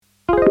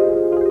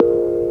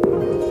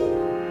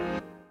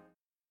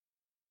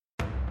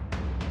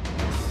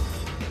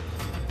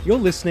You're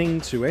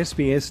listening to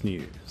SBS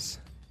News.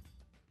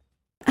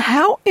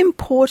 How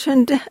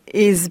important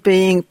is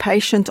being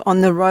patient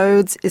on the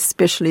roads,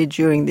 especially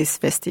during this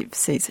festive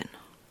season?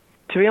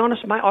 To be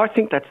honest, mate, I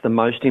think that's the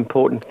most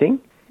important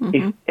thing.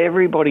 If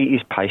everybody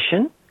is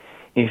patient,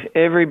 if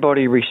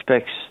everybody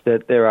respects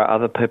that there are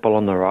other people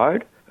on the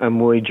road,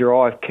 and we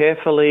drive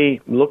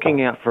carefully,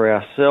 looking out for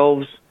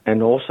ourselves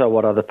and also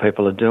what other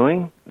people are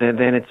doing,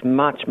 then it's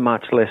much,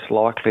 much less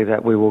likely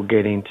that we will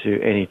get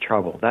into any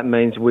trouble. That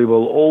means we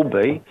will all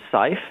be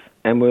safe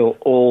and we'll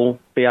all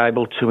be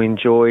able to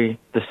enjoy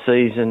the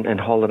season and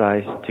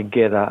holidays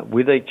together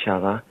with each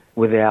other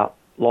without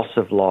loss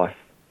of life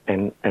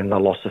and the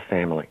loss of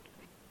family.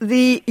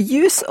 The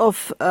use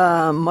of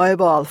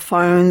mobile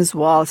phones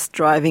whilst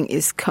driving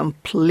is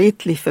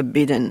completely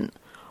forbidden.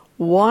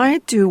 Why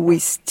do we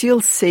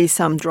still see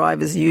some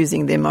drivers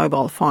using their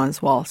mobile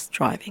phones whilst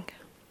driving?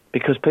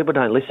 Because people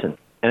don't listen.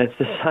 And it's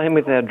the same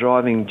with our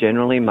driving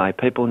generally, mate.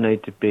 People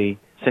need to be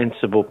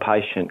sensible,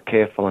 patient,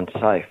 careful and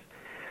safe.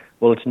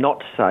 Well, it's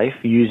not safe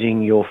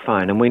using your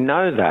phone. And we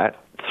know that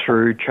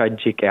through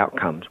tragic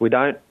outcomes. We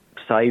don't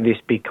say this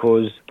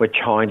because we're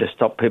trying to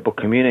stop people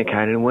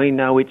communicating. We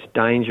know it's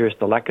dangerous.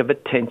 The lack of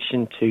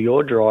attention to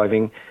your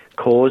driving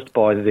caused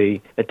by the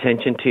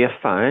attention to your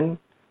phone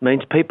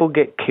means people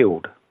get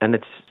killed. And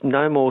it's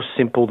no more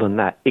simple than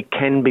that. It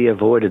can be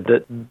avoided.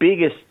 The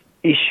biggest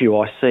issue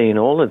I see in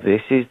all of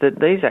this is that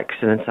these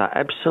accidents are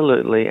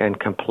absolutely and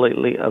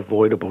completely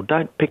avoidable.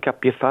 Don't pick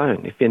up your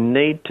phone. If you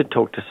need to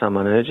talk to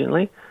someone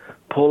urgently,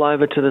 pull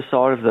over to the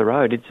side of the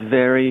road. It's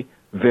very,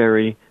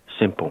 very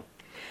simple.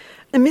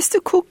 And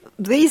Mr. Cook,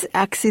 these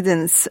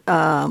accidents,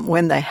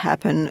 when they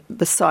happen,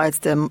 besides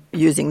them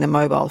using the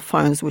mobile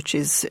phones, which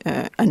is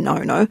a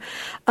no-no,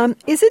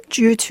 is it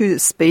due to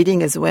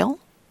speeding as well?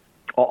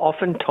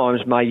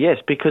 Oftentimes, May, yes,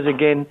 because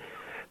again,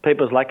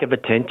 people's lack of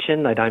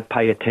attention, they don't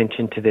pay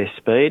attention to their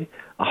speed.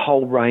 A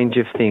whole range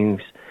of things,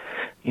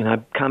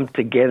 come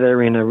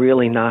together in a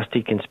really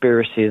nasty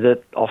conspiracy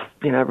that,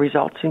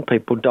 results in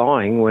people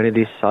dying when it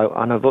is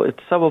it's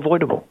so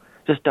avoidable.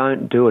 Just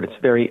don't do it.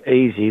 It's very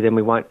easy. Then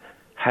we won't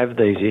have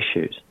these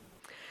issues.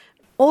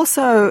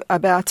 Also,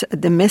 about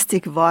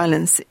domestic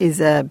violence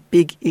is a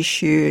big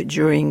issue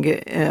during,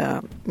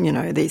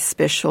 these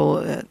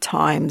special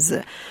times,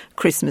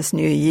 Christmas,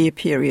 New Year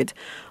period.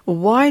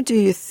 Why do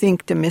you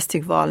think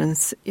domestic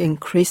violence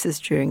increases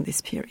during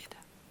this period?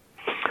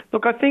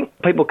 Look, I think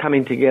people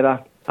coming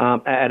together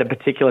at a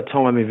particular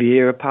time of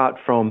year, apart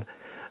from,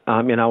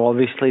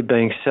 obviously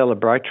being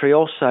celebratory,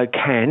 also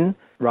can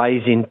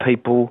raise in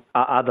people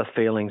other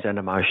feelings and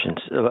emotions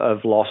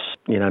of loss,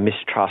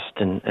 mistrust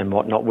and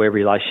whatnot, where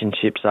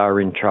relationships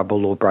are in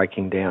trouble or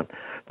breaking down.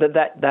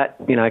 That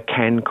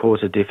can cause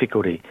a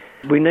difficulty.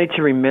 We need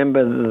to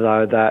remember,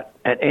 though, that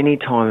at any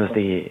time of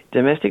the year,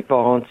 domestic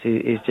violence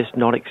is just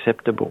not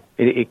acceptable.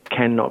 It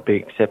cannot be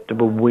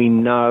acceptable. We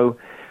know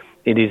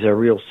it is a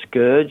real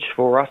scourge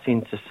for us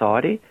in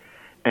society,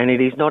 and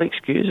it is not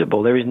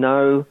excusable. There is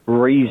no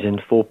reason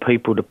for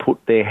people to put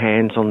their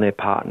hands on their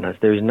partners.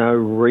 There is no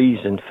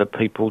reason for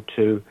people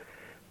to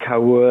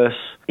coerce,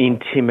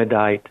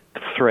 intimidate,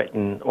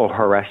 threaten or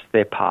harass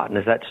their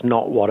partners. That's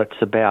not what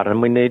it's about. And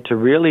we need to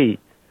really,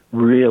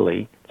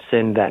 really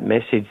send that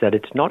message that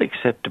it's not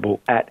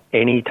acceptable at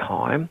any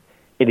time.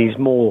 It is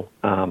more,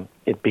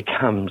 it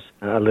becomes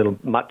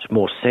much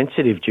more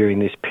sensitive during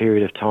this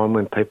period of time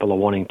when people are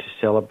wanting to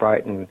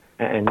celebrate and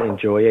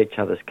enjoy each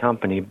other's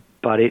company.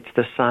 But it's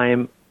the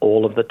same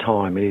all of the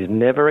time. It is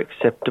never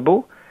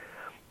acceptable.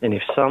 And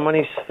if someone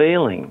is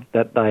feeling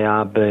that they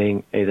are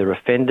being either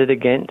offended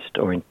against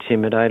or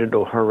intimidated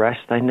or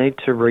harassed, they need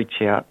to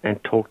reach out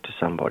and talk to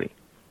somebody.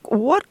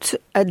 What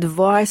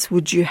advice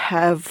would you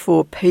have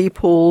for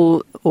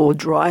people or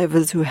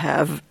drivers who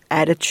have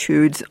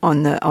attitudes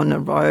on the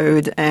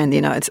road and,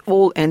 it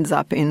all ends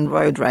up in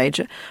road rage?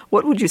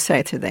 What would you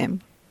say to them?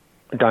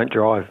 Don't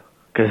drive,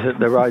 because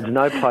the road's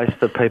no place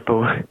for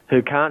people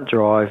who can't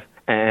drive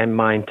and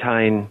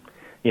maintain,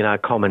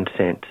 common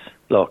sense.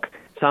 Look,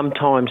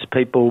 sometimes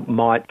people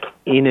might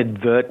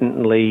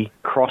inadvertently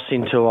cross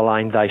into a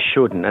lane they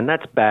shouldn't, and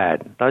that's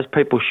bad. Those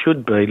people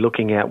should be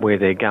looking out where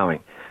they're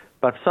going.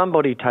 But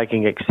somebody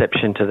taking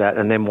exception to that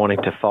and then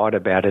wanting to fight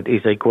about it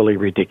is equally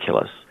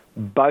ridiculous.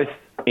 Both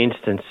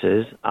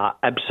instances are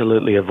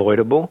absolutely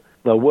avoidable.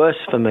 The worst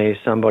for me is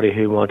somebody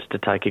who wants to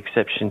take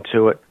exception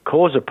to it,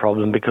 cause a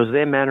problem, because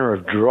their manner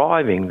of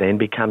driving then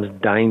becomes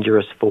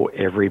dangerous for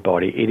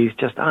everybody. It is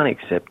just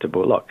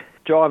unacceptable. Look,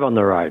 drive on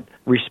the road,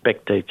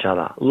 respect each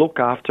other, look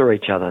after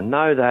each other.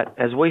 Know that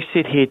as we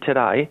sit here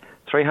today,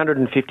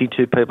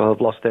 352 people have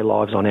lost their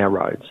lives on our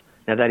roads.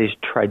 Now that is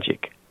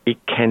tragic. It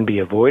can be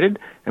avoided,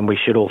 and we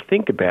should all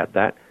think about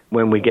that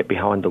when we get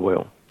behind the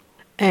wheel.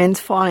 And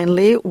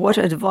finally, what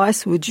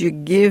advice would you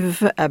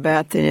give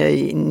about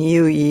the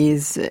New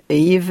Year's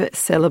Eve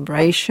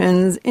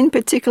celebrations, in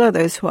particular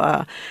those who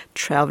are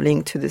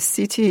travelling to the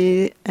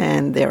city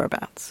and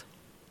thereabouts?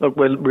 Look,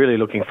 we're really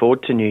looking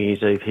forward to New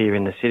Year's Eve here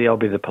in the city. I'll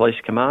be the police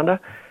commander,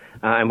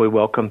 and we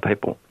welcome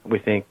people. We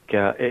think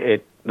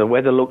it the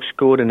weather looks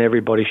good and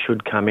everybody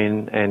should come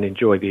in and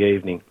enjoy the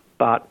evening.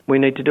 But we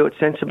need to do it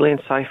sensibly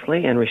and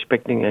safely and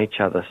respecting each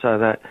other so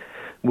that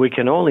we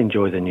can all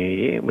enjoy the new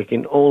year. We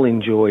can all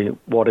enjoy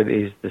what it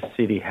is the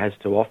city has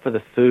to offer,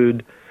 the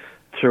food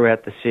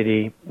throughout the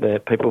city,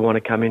 that people want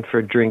to come in for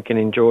a drink and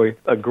enjoy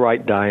a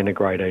great day and a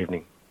great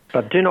evening.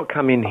 But do not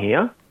come in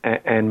here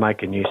and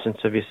make a nuisance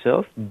of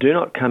yourself. Do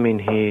not come in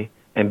here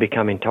and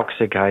become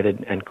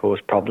intoxicated and cause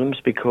problems,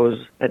 because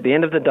at the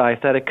end of the day,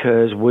 if that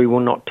occurs, we will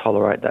not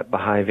tolerate that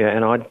behaviour,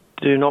 and I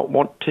do not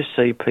want to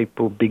see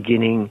people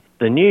beginning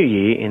the new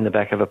year in the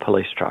back of a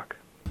police truck.